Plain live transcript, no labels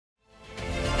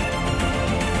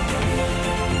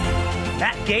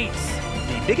Gaetz,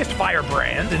 the biggest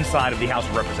firebrand inside of the House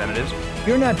of Representatives.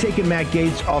 You're not taking Matt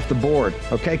Gaetz off the board,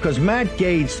 okay? Because Matt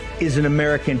Gaetz is an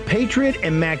American patriot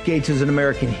and Matt Gaetz is an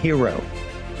American hero.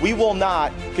 We will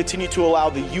not continue to allow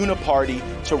the uniparty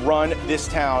to run this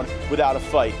town without a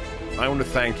fight. I want to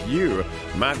thank you,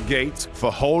 Matt Gaetz,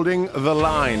 for holding the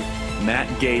line. Matt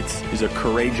Gaetz is a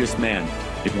courageous man.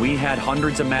 If we had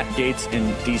hundreds of Matt Gaetz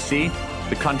in D.C.,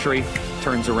 the country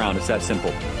turns around. It's that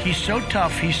simple. He's so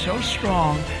tough, he's so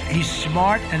strong, he's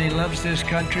smart, and he loves this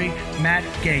country. Matt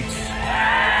Gaetz.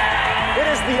 It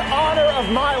is the honor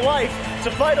of my life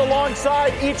to fight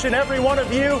alongside each and every one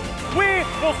of you. We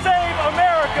will save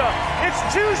America.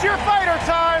 It's choose your fighter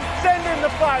time. Send in the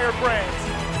Firebrands.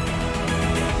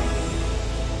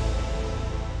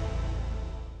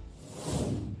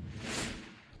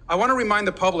 I want to remind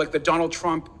the public that Donald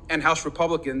Trump and House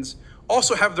Republicans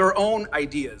also have their own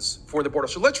ideas for the border.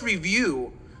 So let's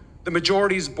review the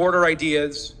majority's border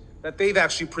ideas that they've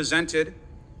actually presented.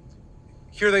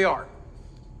 Here they are.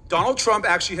 Donald Trump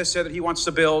actually has said that he wants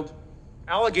to build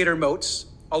alligator moats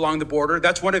along the border.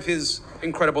 That's one of his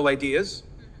incredible ideas.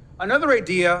 Another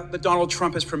idea that Donald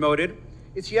Trump has promoted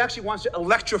is he actually wants to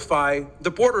electrify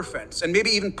the border fence and maybe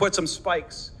even put some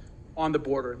spikes on the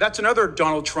border. That's another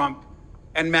Donald Trump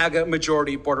and MAGA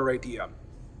majority border idea.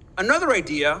 Another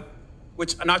idea,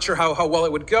 which I'm not sure how well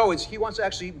it would go, is he wants to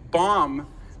actually bomb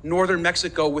northern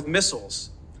Mexico with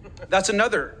missiles. That's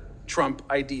another Trump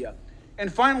idea.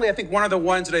 And finally, I think one of the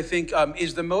ones that I think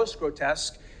is the most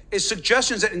grotesque is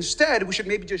suggestions that instead we should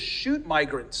maybe just shoot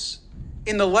migrants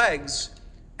in the legs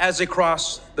as they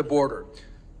cross the border.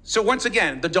 So once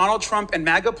again, the Donald Trump and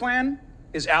MAGA plan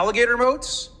is alligator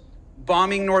moats,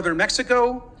 bombing northern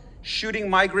Mexico, shooting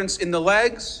migrants in the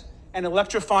legs, and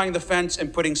electrifying the fence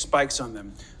and putting spikes on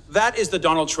them. That is the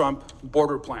Donald Trump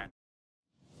border plan.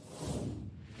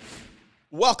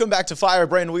 Welcome back to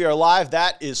Firebrand. We are live.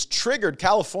 That is Triggered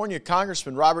California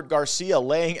Congressman Robert Garcia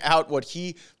laying out what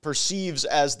he perceives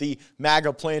as the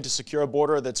MAGA plan to secure a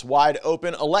border that's wide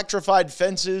open. Electrified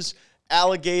fences,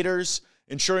 alligators,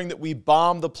 ensuring that we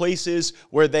bomb the places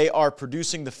where they are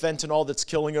producing the fentanyl that's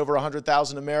killing over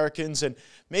 100,000 Americans, and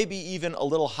maybe even a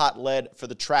little hot lead for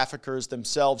the traffickers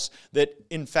themselves that,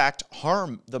 in fact,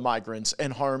 harm the migrants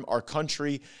and harm our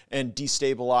country and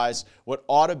destabilize what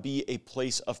ought to be a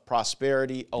place of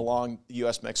prosperity along the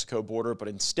U.S.-Mexico border, but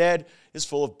instead is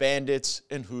full of bandits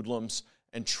and hoodlums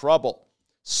and trouble.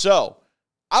 So,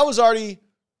 I was already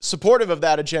supportive of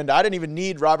that agenda. I didn't even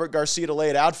need Robert Garcia to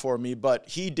lay it out for me, but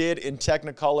he did in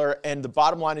Technicolor. And the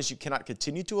bottom line is you cannot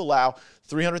continue to allow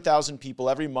 300,000 people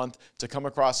every month to come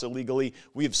across illegally.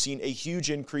 We have seen a huge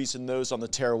increase in those on the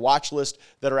terror watch list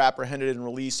that are apprehended and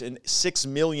released, and 6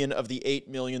 million of the 8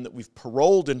 million that we've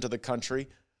paroled into the country.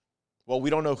 Well,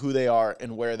 we don't know who they are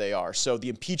and where they are. So the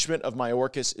impeachment of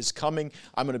Mayorkas is coming.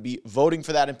 I'm going to be voting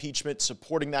for that impeachment,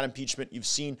 supporting that impeachment. You've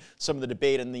seen some of the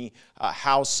debate in the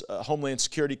House Homeland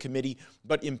Security Committee.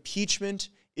 But impeachment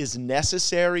is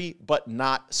necessary but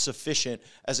not sufficient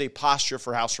as a posture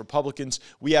for House Republicans.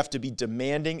 We have to be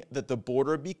demanding that the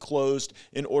border be closed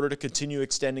in order to continue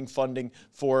extending funding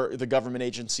for the government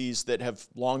agencies that have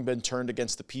long been turned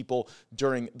against the people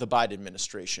during the Biden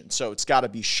administration. So it's got to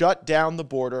be shut down the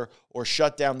border or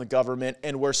shut down the government.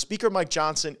 And where Speaker Mike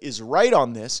Johnson is right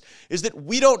on this is that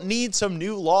we don't need some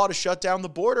new law to shut down the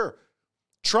border.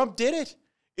 Trump did it.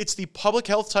 It's the public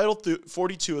health Title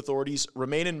 42 authorities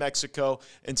remain in Mexico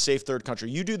and safe third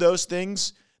country. You do those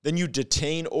things, then you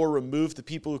detain or remove the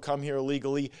people who come here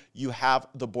illegally. You have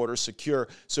the border secure.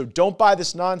 So don't buy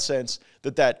this nonsense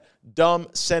that dumb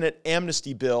Senate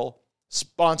amnesty bill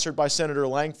sponsored by Senator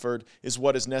Langford is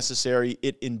what is necessary.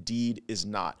 It indeed is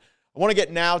not. I want to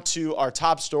get now to our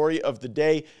top story of the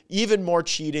day. Even more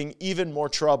cheating, even more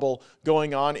trouble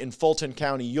going on in Fulton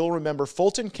County. You'll remember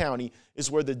Fulton County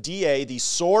is where the DA, the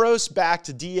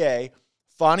Soros-backed DA,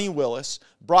 Fani Willis,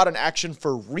 brought an action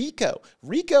for RICO.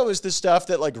 RICO is the stuff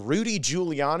that like Rudy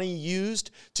Giuliani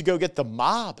used to go get the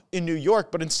mob in New York,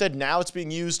 but instead now it's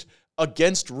being used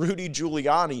against Rudy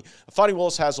Giuliani. Fani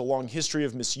Willis has a long history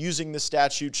of misusing the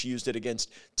statute. She used it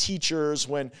against teachers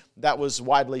when that was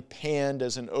widely panned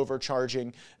as an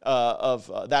overcharging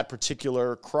of that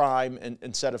particular crime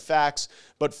and set of facts.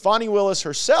 But Fani Willis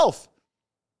herself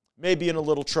may be in a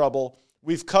little trouble.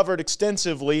 We've covered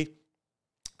extensively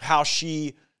how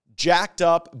she jacked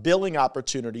up billing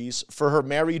opportunities for her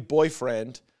married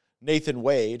boyfriend, Nathan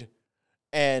Wade,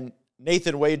 and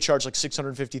Nathan Wade charged like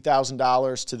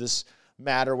 $650,000 to this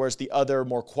matter, whereas the other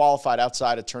more qualified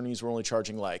outside attorneys were only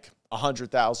charging like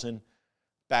 $100,000,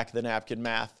 back of the napkin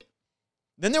math.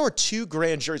 Then there were two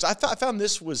grand juries. I found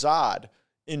this was odd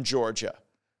in Georgia.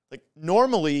 Like,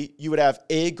 normally, you would have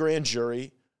a grand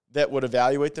jury that would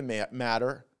evaluate the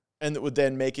matter and that would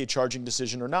then make a charging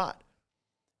decision or not.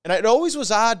 And it always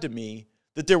was odd to me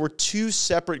that there were two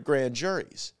separate grand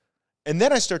juries. And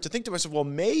then I start to think to myself, well,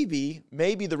 maybe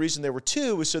the reason there were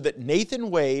two was so that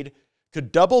Nathan Wade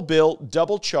could double bill,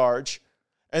 double charge,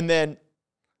 and then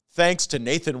thanks to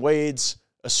Nathan Wade's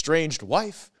estranged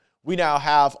wife, we now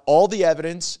have all the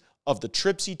evidence of the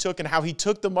trips he took and how he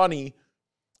took the money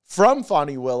from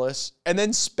Fani Willis and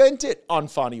then spent it on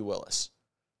Fani Willis.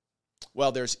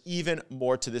 Well, there's even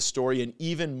more to this story and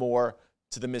even more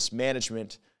to the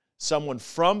mismanagement. Someone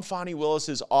from Fani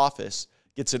Willis's office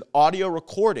gets an audio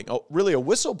recording. Really a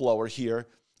whistleblower here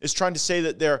is trying to say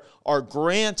that there are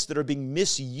grants that are being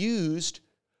misused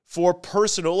for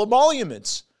personal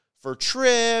emoluments, for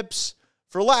trips,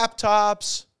 for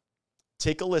laptops.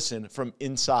 Take a listen from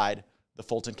inside the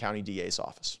Fulton County DA's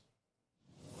office.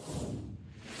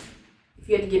 If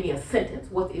you had to give me a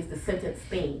sentence, what is the sentence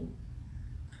theme?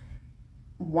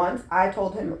 Once I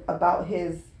told him about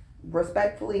his,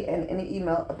 respectfully and in an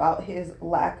email, about his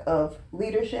lack of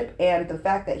leadership and the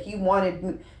fact that he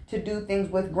wanted to do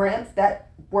things with grants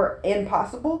that were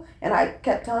impossible. And I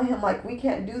kept telling him, like, we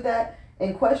can't do that,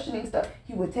 and questioning stuff.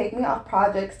 He would take me off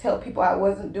projects, tell people I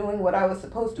wasn't doing what I was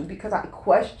supposed to because I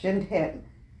questioned him.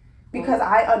 Because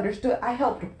I understood, I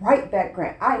helped write that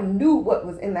grant. I knew what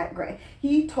was in that grant.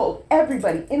 He told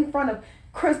everybody in front of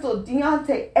Crystal,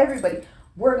 Deontay, everybody,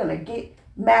 we're going to get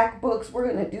MacBooks,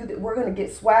 we're going to do that, we're going to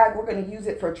get swag, we're going to use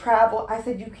it for travel. I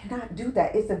said, you cannot do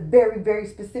that. It's a very, very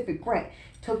specific grant.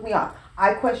 Took me off.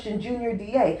 I questioned Junior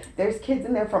DA. There's kids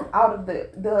in there from out of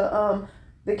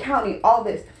the county, all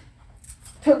this.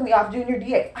 Took me off Junior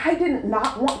DA. I did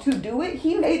not want to do it.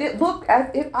 He made it look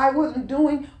as if I wasn't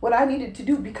doing what I needed to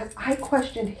do because I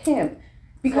questioned him.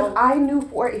 Because I knew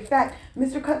for a fact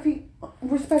Mr. Cuffey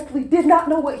respectfully did not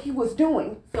know what he was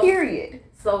doing, period.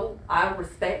 So I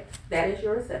respect that is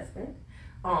your assessment.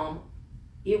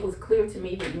 It was clear to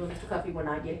me that you and Mr. Cuffey were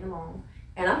not getting along.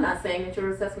 And I'm not saying that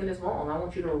your assessment is wrong. I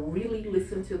want you to really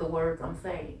listen to the words I'm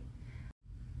saying.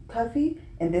 Cuffey,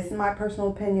 and this is my personal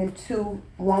opinion, to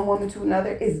one woman to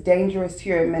another, is dangerous to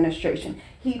your administration.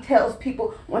 He tells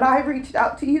people, when I reached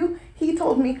out to you, he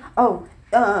told me,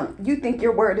 you think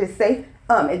your word is safe?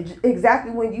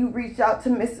 Exactly when you reached out to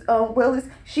Miss Willis,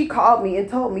 she called me and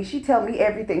told me, she tell me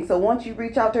everything. So once you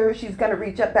reach out to her, she's going to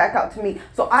reach back out to me.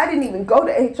 So I didn't even go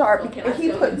to HR, and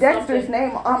he put Dexter's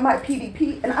name on my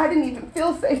PDP, and I didn't even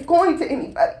feel safe going to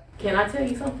anybody. Can I tell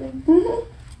you something?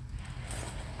 Mm-hmm.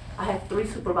 I have 3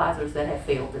 supervisors that have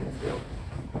failed in this building.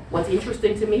 What's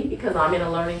interesting to me, because I'm in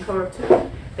a learning curve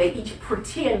too, they each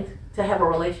pretend to have a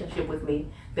relationship with me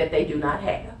that they do not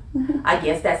have. Mm-hmm. I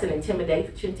guess that's an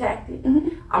intimidation tactic.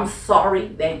 Mm-hmm. I'm sorry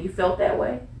that you felt that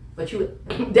way, but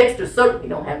Dexter certainly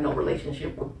don't have no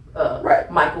relationship with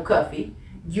Michael Cuffey.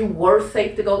 You were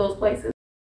safe to go those places.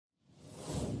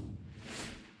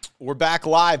 We're back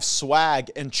live,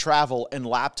 swag and travel and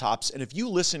laptops. And if you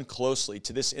listen closely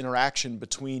to this interaction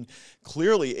between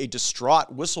clearly a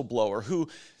distraught whistleblower who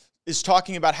is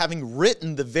talking about having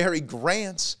written the very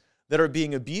grants that are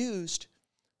being abused,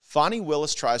 Fani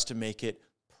Willis tries to make it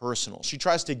personal. She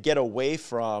tries to get away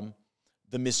from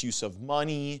the misuse of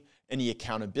money, any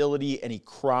accountability, any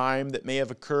crime that may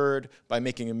have occurred by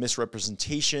making a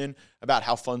misrepresentation about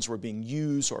how funds were being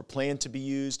used or planned to be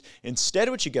used. Instead,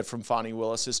 what you get from Fani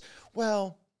Willis is,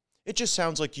 well, it just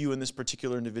sounds like you and this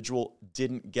particular individual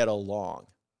didn't get along.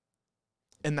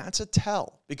 And that's a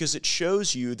tell, because it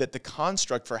shows you that the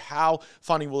construct for how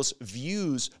Fani Willis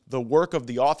views the work of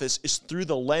the office is through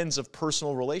the lens of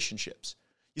personal relationships.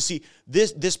 You see,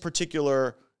 this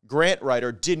particular grant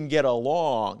writer didn't get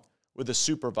along with a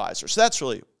supervisor. So that's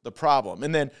really the problem.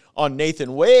 And then on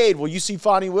Nathan Wade, well, you see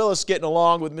Fani Willis getting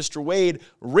along with Mr. Wade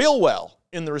real well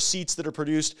in the receipts that are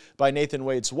produced by Nathan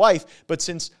Wade's wife. But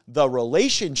since the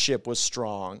relationship was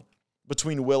strong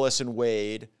between Willis and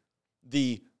Wade,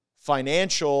 the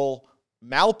financial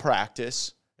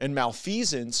malpractice and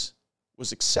malfeasance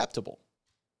was acceptable.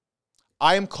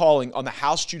 I am calling on the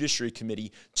House Judiciary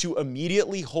Committee to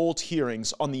immediately hold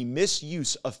hearings on the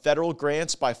misuse of federal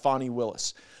grants by Fani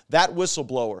Willis. That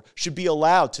whistleblower should be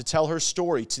allowed to tell her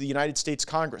story to the United States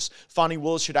Congress. Fani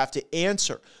Willis should have to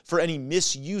answer for any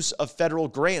misuse of federal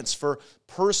grants for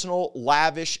personal,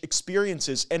 lavish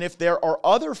experiences. And if there are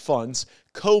other funds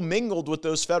commingled with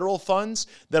those federal funds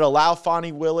that allow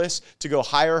Fani Willis to go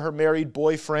hire her married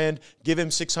boyfriend, give him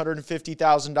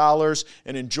 $650,000,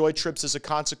 and enjoy trips as a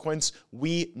consequence,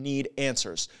 we need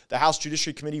answers. The House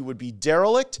Judiciary Committee would be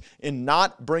derelict in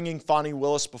not bringing Fani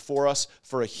Willis before us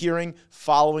for a hearing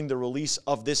following the release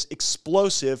of this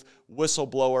explosive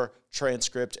whistleblower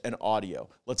transcript, and audio.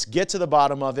 Let's get to the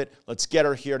bottom of it. Let's get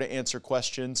her here to answer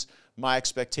questions. My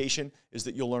expectation is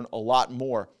that you'll learn a lot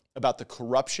more about the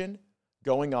corruption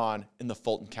going on in the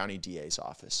Fulton County DA's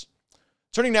office.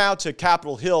 Turning now to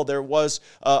Capitol Hill, there was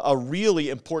a really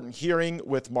important hearing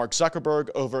with Mark Zuckerberg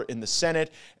over in the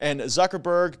Senate, and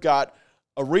Zuckerberg got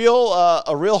a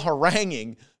real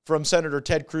haranguing from Senator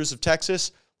Ted Cruz of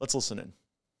Texas. Let's listen in.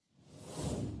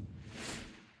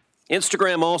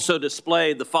 Instagram also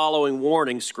displayed the following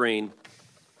warning screen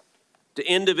to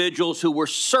individuals who were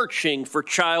searching for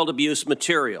child abuse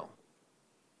material.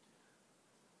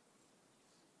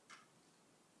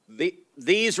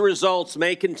 These results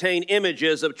may contain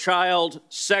images of child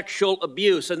sexual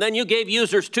abuse. And then you gave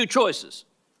users two choices: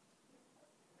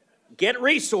 get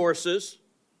resources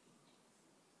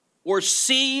or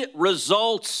see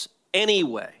results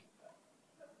anyway.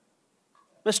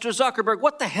 Mr. Zuckerberg,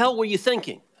 what the hell were you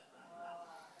thinking?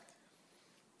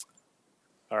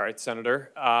 All right,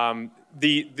 Senator.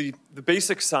 The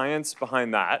basic science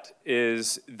behind that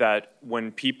is that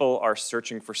when people are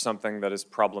searching for something that is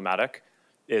problematic,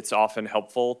 it's often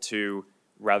helpful to,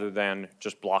 rather than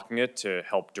just blocking it, to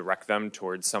help direct them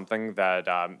towards something that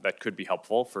that could be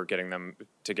helpful for getting them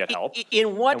to get help.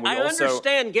 In what, I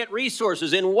understand get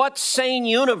resources. In what sane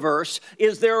universe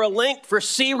is there a link for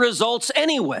see results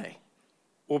anyway?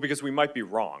 Well, because we might be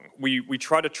wrong. We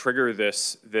try to trigger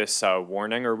this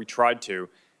warning, or we tried to,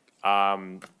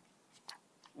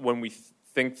 when we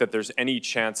think that there's any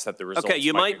chance that the results Okay,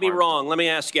 you might be wrong. Let me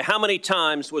ask you, how many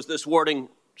times was this warning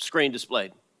screen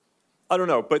displayed? I don't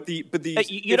know, but the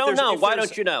you don't know. Why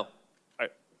don't you know?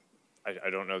 I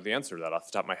don't know the answer to that off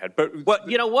the top of my head. But well,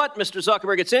 you know what, Mr.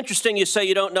 Zuckerberg? It's interesting you say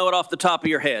you don't know it off the top of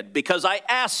your head, because I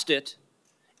asked it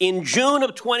in June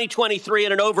of 2023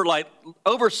 in an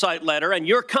oversight letter, and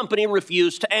your company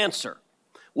refused to answer.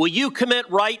 Will you commit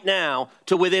right now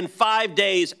to within 5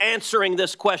 days answering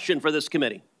this question for this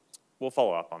committee? We'll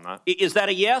follow up on that. Is that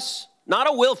a yes? Not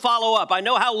a will follow up. I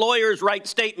know how lawyers write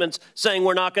statements saying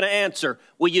we're not going to answer.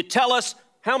 Will you tell us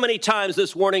how many times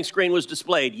this warning screen was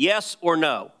displayed? Yes or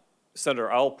no?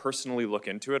 Senator, I'll personally look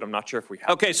into it. I'm not sure if we have.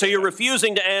 Okay, so you're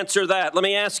refusing to answer that. Let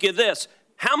me ask you this.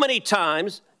 How many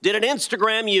times did an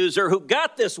Instagram user who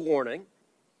got this warning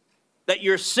that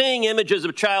you're seeing images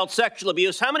of child sexual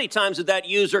abuse, how many times did that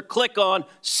user click on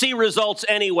see results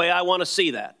anyway? I want to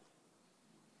see that.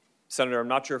 Senator, I'm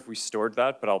not sure if we stored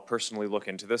that, but I'll personally look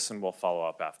into this and we'll follow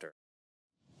up after.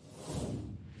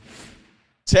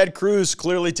 Ted Cruz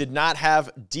clearly did not have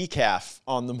decaf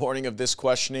on the morning of this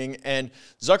questioning, and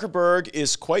Zuckerberg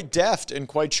is quite deft and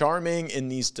quite charming in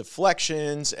these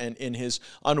deflections and in his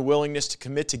unwillingness to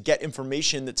commit to get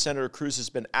information that Senator Cruz has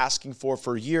been asking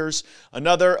for years.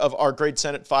 Another of our great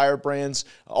Senate firebrands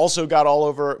also got all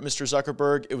over Mr.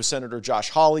 Zuckerberg. It was Senator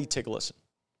Josh Hawley. Take a listen.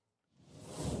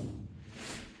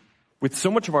 With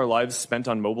so much of our lives spent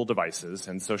on mobile devices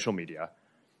and social media,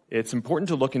 it's important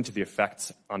to look into the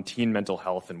effects on teen mental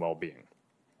health and well-being.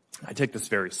 I take this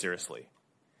very seriously.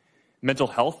 Mental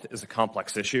health is a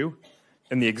complex issue,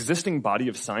 and the existing body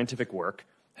of scientific work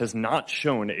has not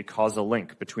shown a causal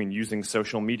link between using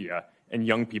social media and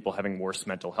young people having worse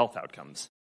mental health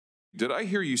outcomes. Did I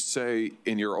hear you say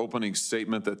in your opening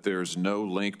statement that there's no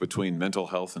link between mental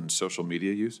health and social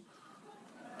media use?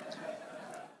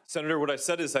 Senator, what I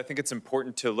said is I think it's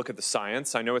important to look at the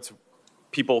science. I know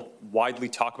people widely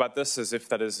talk about this as if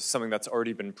that is something that's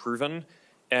already been proven,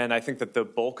 and I think that the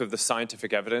bulk of the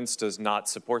scientific evidence does not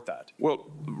support that.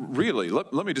 Well, really,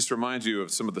 let me just remind you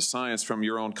of some of the science from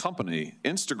your own company.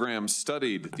 Instagram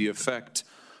studied the effect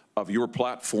of your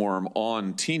platform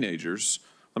on teenagers.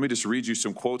 Let me just read you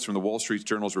some quotes from the Wall Street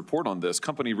Journal's report on this.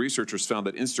 Company researchers found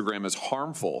that Instagram is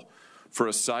harmful for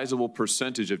a sizable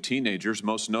percentage of teenagers,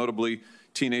 most notably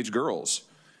teenage girls.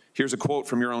 Here's a quote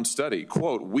from your own study.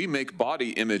 Quote, "We make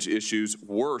body image issues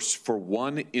worse for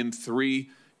 1 in 3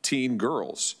 teen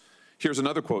girls." Here's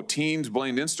another quote. "Teens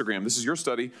blamed Instagram," this is your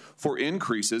study, "for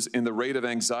increases in the rate of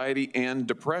anxiety and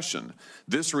depression.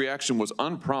 This reaction was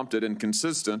unprompted and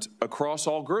consistent across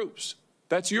all groups."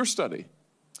 That's your study.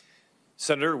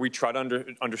 Senator, we try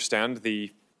to understand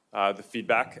the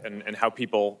feedback and how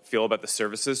people feel about the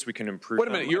services. We can improve. Wait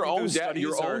a minute, your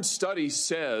own study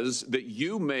says that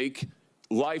you make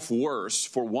life worse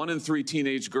for 1 in 3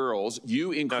 teenage girls.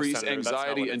 You increase Senator,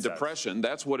 anxiety and depression.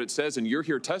 That's what it says, and you're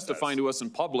here testifying to us in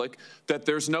public that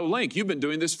there's no link. You've been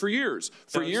doing this for years.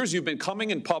 For years, you've been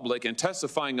coming in public and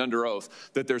testifying under oath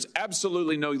that there's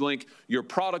absolutely no link. Your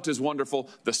product is wonderful.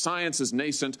 The science is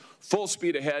nascent, full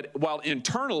speed ahead, while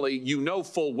internally you know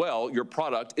full well your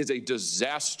product is a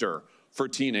disaster for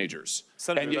teenagers.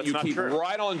 Senator, and yet you keep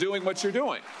right on doing what you're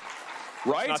doing.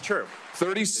 right? Not true.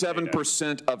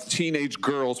 37% of teenage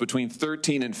girls between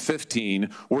 13 and 15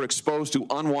 were exposed to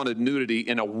unwanted nudity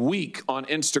in a week on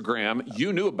Instagram.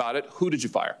 You knew about it. Who did you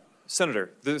fire?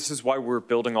 Senator, this is why we're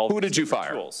building all. Who did you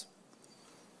fire? Tools.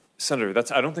 Senator,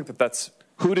 I don't think that's.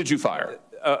 Who did you fire?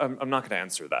 I'm not going to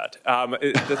answer that.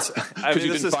 Because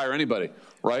you didn't fire anybody,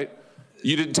 right?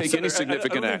 You didn't take any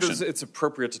significant action. It's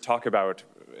appropriate to talk about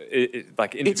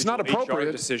it's not appropriate.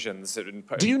 HR decisions.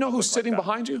 Do you know who's sitting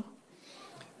behind you?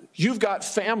 You've got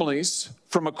families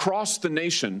from across the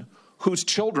nation whose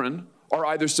children are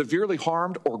either severely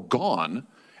harmed or gone,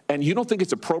 and you don't think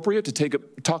it's appropriate to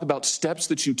talk about steps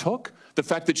that you took? The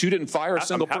fact that you didn't fire a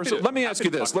single person? Let me ask you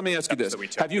this.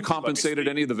 Have you compensated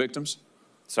any of the victims?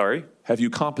 Sorry? Have you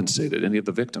compensated any of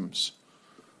the victims?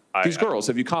 These girls,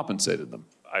 have you compensated them?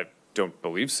 I don't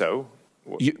believe so.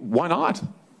 Why not?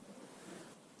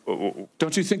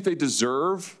 Don't you think they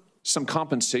deserve some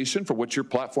compensation for what your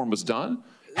platform has done?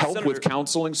 Help Senator, with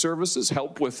counseling services?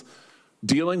 Help with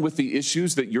dealing with the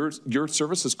issues that your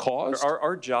services caused?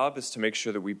 Our job is to make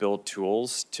sure that we build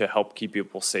tools to help keep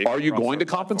people safe. Are you going to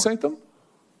compensate them?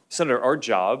 Senator, our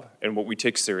job and what we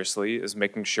take seriously is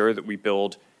making sure that we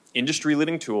build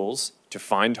industry-leading tools to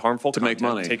find harmful content, make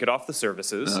money, take it off the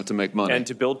services, to make money, and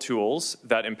to build tools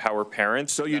that empower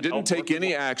parents. So you didn't take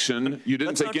any action. You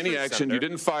didn't take any action. You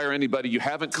didn't fire anybody. You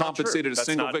haven't compensated a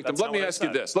single victim. Let me ask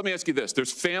you this.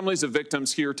 There's families of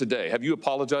victims here today. Have you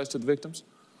apologized to the victims?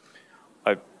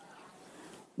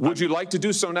 Would you like to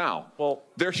do so now? Well,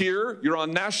 they're here. You're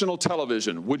on national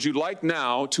television. Would you like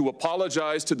now to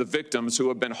apologize to the victims who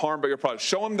have been harmed by your product?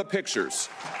 Show them the pictures.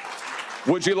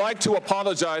 Would you like to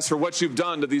apologize for what you've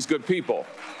done to these good people?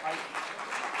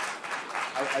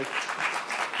 I'm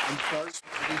sorry.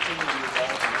 Everything that you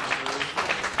involved in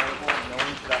no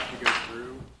one should have to go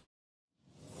through.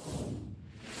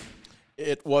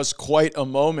 It was quite a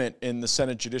moment in the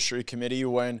Senate Judiciary Committee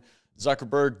when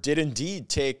Zuckerberg did indeed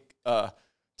take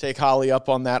Holly up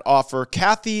on that offer.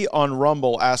 Kathy on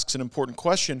Rumble asks an important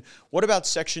question. What about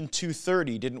Section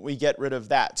 230? Didn't we get rid of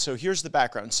that? So here's the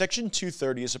background. Section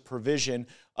 230 is a provision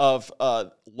of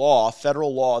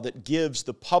federal law that gives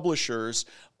the publishers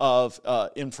of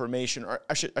information, or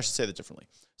I should say that differently.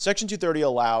 Section 230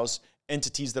 allows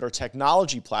entities that are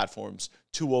technology platforms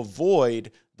to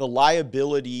avoid the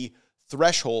liability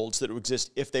thresholds that would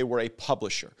exist if they were a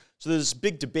publisher. So there's this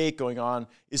big debate going on.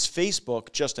 Is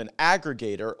Facebook just an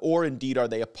aggregator, or indeed are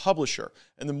they a publisher?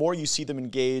 And the more you see them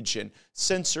engage in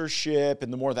censorship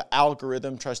and the more the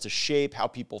algorithm tries to shape how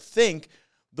people think,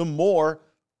 the more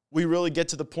we really get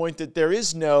to the point that there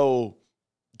is no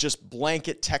just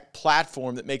blanket tech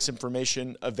platform that makes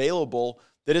information available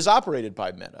that is operated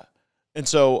by Meta. And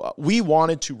so we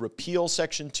wanted to repeal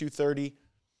Section 230.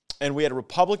 And we had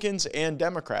Republicans and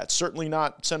Democrats, certainly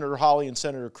not Senator Hawley and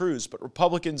Senator Cruz, but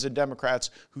Republicans and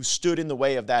Democrats who stood in the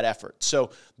way of that effort.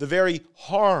 So the very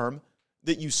harm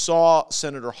that you saw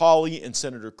Senator Hawley and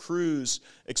Senator Cruz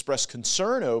express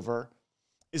concern over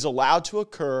is allowed to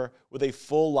occur with a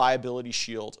full liability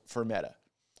shield for Meta.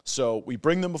 So we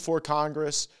bring them before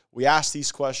Congress, we ask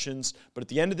these questions, but at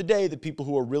the end of the day, the people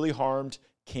who are really harmed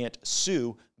can't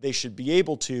sue. They should be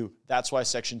able to. That's why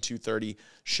Section 230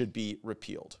 should be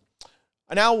repealed.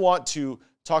 I now want to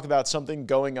talk about something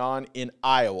going on in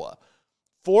Iowa.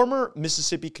 Former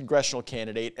Mississippi congressional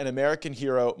candidate and American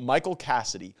hero Michael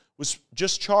Cassidy was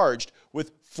just charged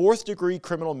with fourth-degree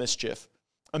criminal mischief,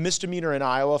 a misdemeanor in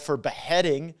Iowa for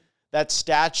beheading that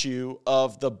statue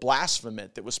of the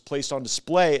blasphemant that was placed on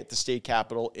display at the state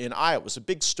capitol in Iowa. It was a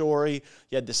big story.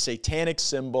 You had this satanic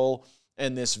symbol,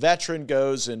 and this veteran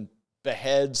goes and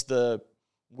beheads the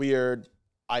weird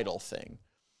idol thing.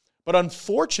 But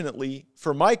unfortunately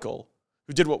for Michael,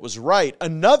 who did what was right,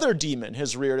 another demon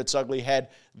has reared its ugly head.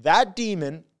 That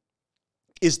demon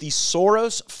is the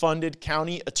Soros-funded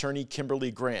county attorney Kimberly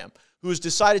Graham, who has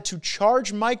decided to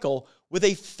charge Michael with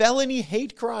a felony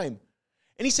hate crime.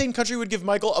 Any sane country would give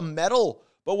Michael a medal,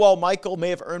 but while Michael may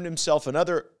have earned himself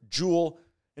another jewel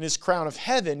in his crown of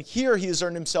heaven, here he has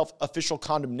earned himself official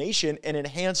condemnation and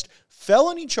enhanced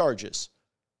felony charges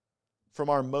from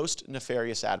our most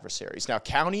nefarious adversaries. Now,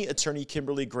 County Attorney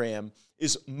Kimberly Graham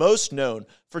is most known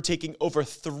for taking over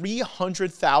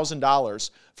 $300,000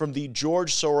 from the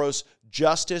George Soros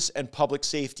Justice and Public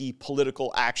Safety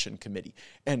Political Action Committee.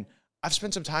 And I've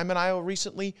spent some time in Iowa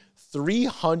recently.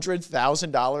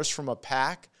 $300,000 from a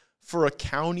PAC for a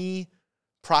county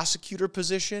prosecutor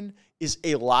position is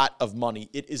a lot of money.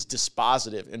 It is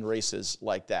dispositive in races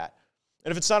like that.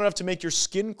 And if it's not enough to make your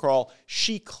skin crawl,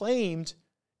 she claimed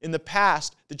in the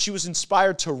past that she was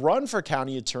inspired to run for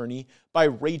county attorney by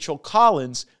Rachel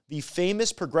Collins, the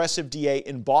famous progressive DA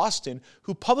in Boston,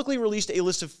 who publicly released a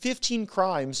list of 15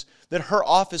 crimes that her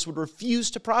office would refuse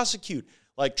to prosecute,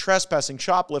 like trespassing,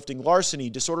 shoplifting, larceny,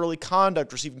 disorderly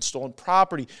conduct, receiving stolen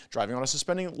property, driving on a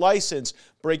suspended license,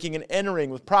 breaking and entering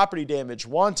with property damage,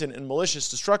 wanton and malicious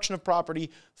destruction of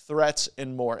property, threats,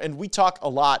 and more. And we talk a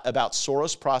lot about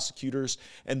Soros prosecutors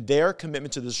and their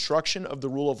commitment to the destruction of the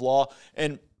rule of law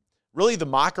and really the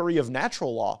mockery of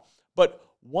natural law. But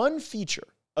one feature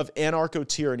of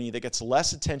anarcho-tyranny that gets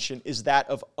less attention is that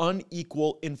of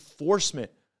unequal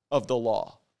enforcement of the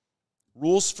law.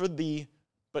 Rules for thee,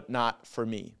 but not for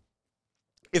me.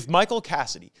 If Michael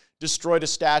Cassidy destroyed a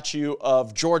statue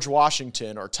of George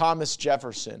Washington or Thomas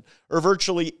Jefferson or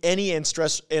virtually any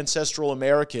ancestral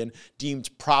American deemed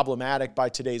problematic by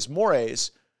today's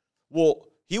mores, well,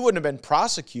 he wouldn't have been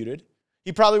prosecuted.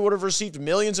 He probably would have received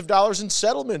millions of dollars in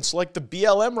settlements like the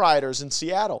BLM rioters in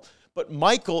Seattle. But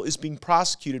Michael is being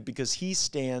prosecuted because he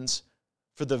stands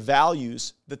for the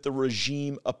values that the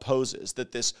regime opposes,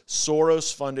 that this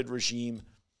Soros-funded regime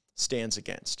stands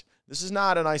against. This is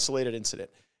not an isolated incident.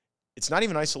 It's not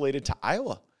even isolated to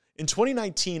Iowa. In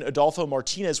 2019, Adolfo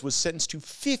Martinez was sentenced to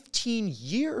 15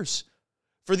 years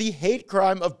for the hate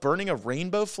crime of burning a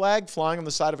rainbow flag flying on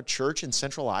the side of a church in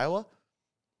central Iowa.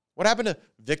 What happened to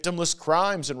victimless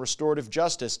crimes and restorative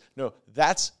justice? No,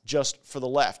 that's just for the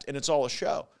left, and it's all a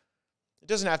show. It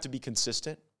doesn't have to be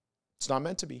consistent. It's not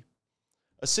meant to be.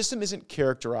 A system isn't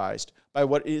characterized by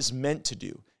what it is meant to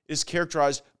do. It is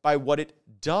characterized by what it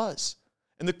does.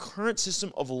 And the current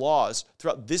system of laws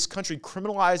throughout this country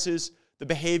criminalizes the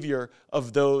behavior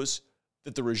of those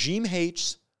that the regime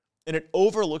hates, and it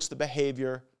overlooks the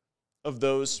behavior of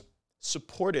those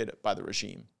supported by the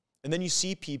regime. And then you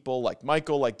see people like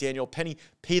Michael, like Daniel Penny,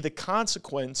 pay the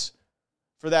consequence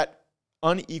for that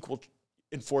unequal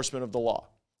enforcement of the law.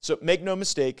 So make no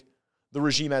mistake, the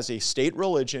regime has a state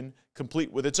religion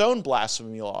complete with its own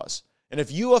blasphemy laws. And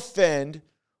if you offend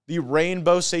the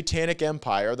rainbow satanic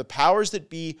empire, the powers that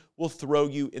be will throw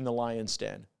you in the lion's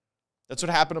den. That's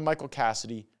what happened to Michael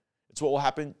Cassidy. It's what will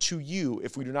happen to you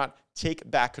if we do not take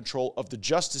back control of the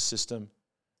justice system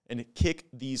and kick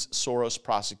these Soros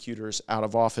prosecutors out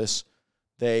of office.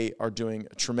 They are doing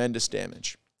tremendous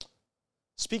damage.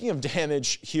 Speaking of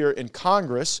damage here in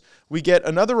Congress, we get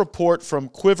another report from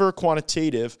Quiver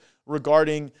Quantitative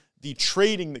regarding the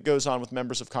trading that goes on with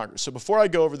members of Congress. So before I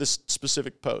go over this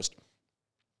specific post,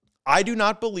 I do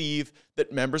not believe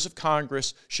that members of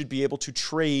Congress should be able to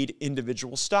trade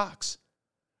individual stocks.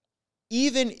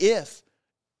 Even if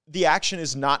the action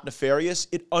is not nefarious,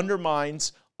 it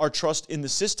undermines our trust in the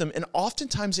system, and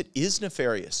oftentimes it is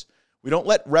nefarious. We don't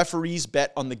let referees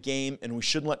bet on the game, and we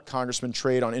shouldn't let congressmen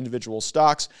trade on individual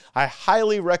stocks. I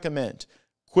highly recommend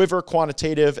Quiver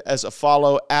Quantitative as a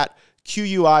follow at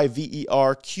QUIVERQUANT.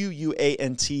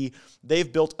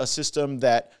 They've built a system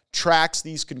that tracks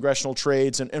these congressional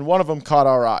trades, and one of them caught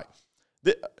our eye.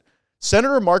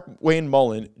 Senator Mark Wayne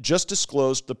Mullen just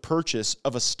disclosed the purchase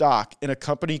of a stock in a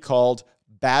company called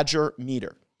Badger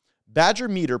Meter. Badger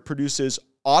Meter produces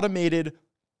automated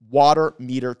water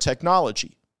meter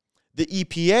technology. The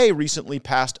EPA recently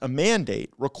passed a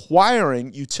mandate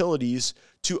requiring utilities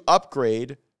to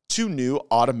upgrade to new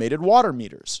automated water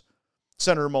meters.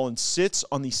 Senator Mullen sits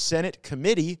on the Senate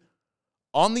Committee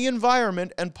on the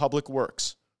Environment and Public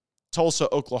Works.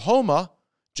 Tulsa, Oklahoma,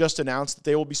 just announced that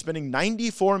they will be spending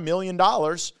 $94 million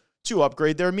to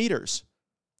upgrade their meters.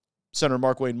 Senator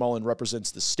Mark Wayne Mullen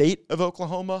represents the state of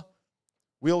Oklahoma.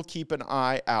 We'll keep an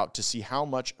eye out to see how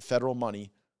much federal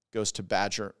money goes to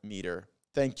Badger Meter.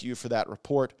 Thank you for that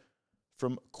report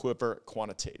from Quiver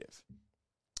Quantitative.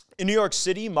 In New York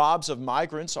City, mobs of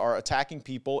migrants are attacking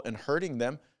people and hurting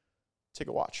them. Take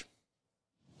a watch.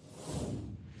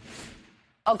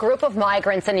 A group of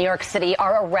migrants in New York City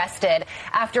are arrested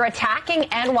after attacking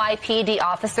NYPD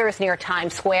officers near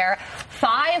Times Square.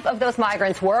 5 of those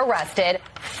migrants were arrested.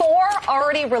 4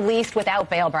 already released without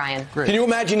bail, Brian. Can you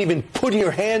imagine even putting your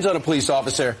hands on a police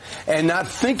officer and not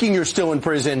thinking you're still in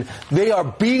prison? They are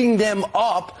beating them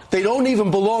up. They don't even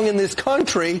belong in this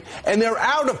country, and they're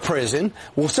out of prison.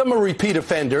 Well, some are repeat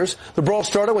offenders. The brawl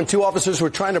started when 2 officers were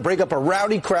trying to break up a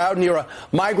rowdy crowd near a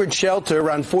migrant shelter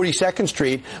around 42nd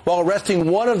Street while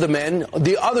arresting one of the men.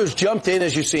 The others jumped in,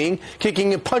 as you're seeing,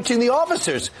 kicking and punching the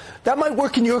officers. That might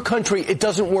work in your country. It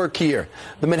doesn't work here.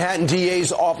 The Manhattan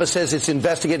DA's office says it's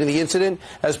investigating the incident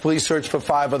as police search for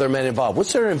 5 other men involved.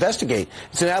 What's there to investigate?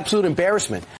 It's an absolute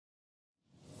embarrassment.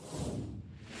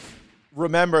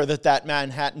 remember that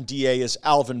Manhattan DA is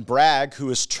Alvin Bragg, who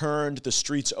has turned the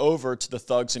streets over to the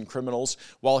thugs and criminals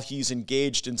while he's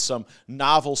engaged in some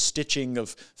novel stitching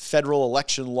of federal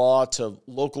election law to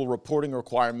local reporting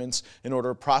requirements in order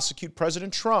to prosecute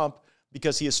President Trump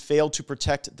because he has failed to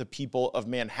protect the people of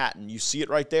Manhattan. You see it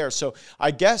right there. So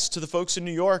I guess to the folks in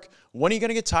New York, when are you going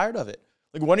to get tired of it?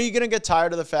 Like, when are you going to get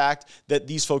tired of the fact that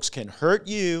these folks can hurt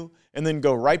you and then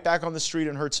go right back on the street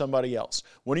and hurt somebody else?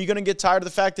 When are you going to get tired of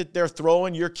the fact that they're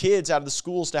throwing your kids out of the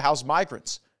schools to house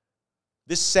migrants?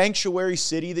 This sanctuary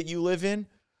city that you live in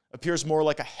appears more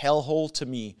like a hellhole to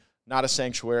me, not a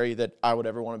sanctuary that I would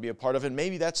ever want to be a part of. And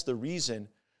maybe that's the reason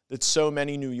that so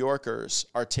many New Yorkers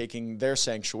are taking their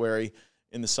sanctuary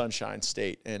in the Sunshine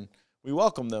State. And we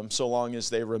welcome them so long as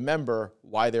they remember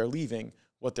why they're leaving,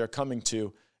 what they're coming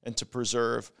to, and to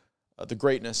preserve the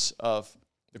greatness of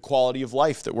the quality of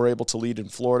life that we're able to lead in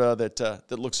Florida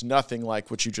that looks nothing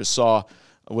like what you just saw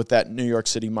with that New York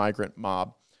City migrant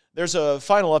mob. There's a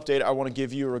final update I want to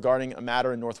give you regarding a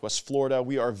matter in Northwest Florida.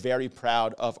 We are very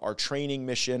proud of our training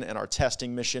mission and our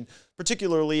testing mission,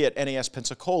 particularly at NAS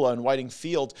Pensacola and Whiting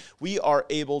Field. We are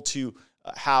able to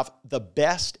have the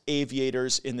best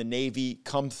aviators in the Navy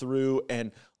come through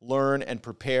and learn and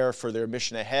prepare for their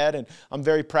mission ahead. And I'm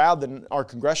very proud that in our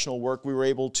congressional work, we were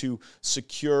able to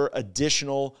secure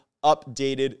additional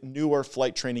updated, newer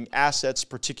flight training assets,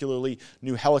 particularly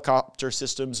new helicopter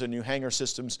systems and new hangar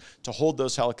systems to hold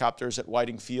those helicopters at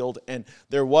Whiting Field. And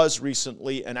there was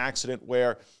recently an accident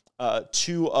where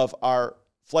two of our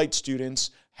flight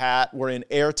students were in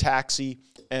air taxi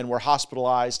and were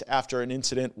hospitalized after an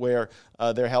incident where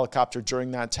their helicopter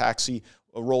during that taxi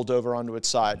rolled over onto its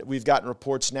side. We've gotten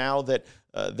reports now that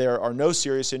there are no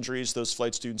serious injuries. Those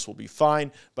flight students will be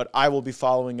fine, but I will be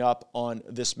following up on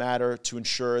this matter to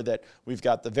ensure that we've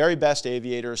got the very best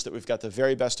aviators, that we've got the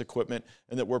very best equipment,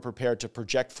 and that we're prepared to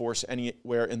project force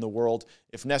anywhere in the world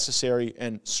if necessary,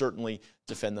 and certainly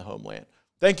defend the homeland.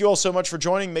 Thank you all so much for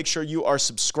joining. Make sure you are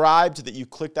subscribed, that you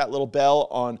click that little bell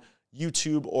on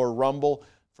YouTube or Rumble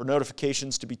for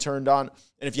notifications to be turned on.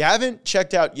 And if you haven't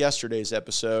checked out yesterday's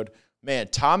episode, man,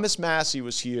 Thomas Massey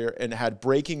was here and had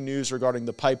breaking news regarding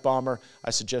the pipe bomber.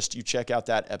 I suggest you check out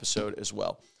that episode as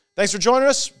well. Thanks for joining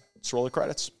us. Let's roll the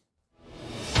credits.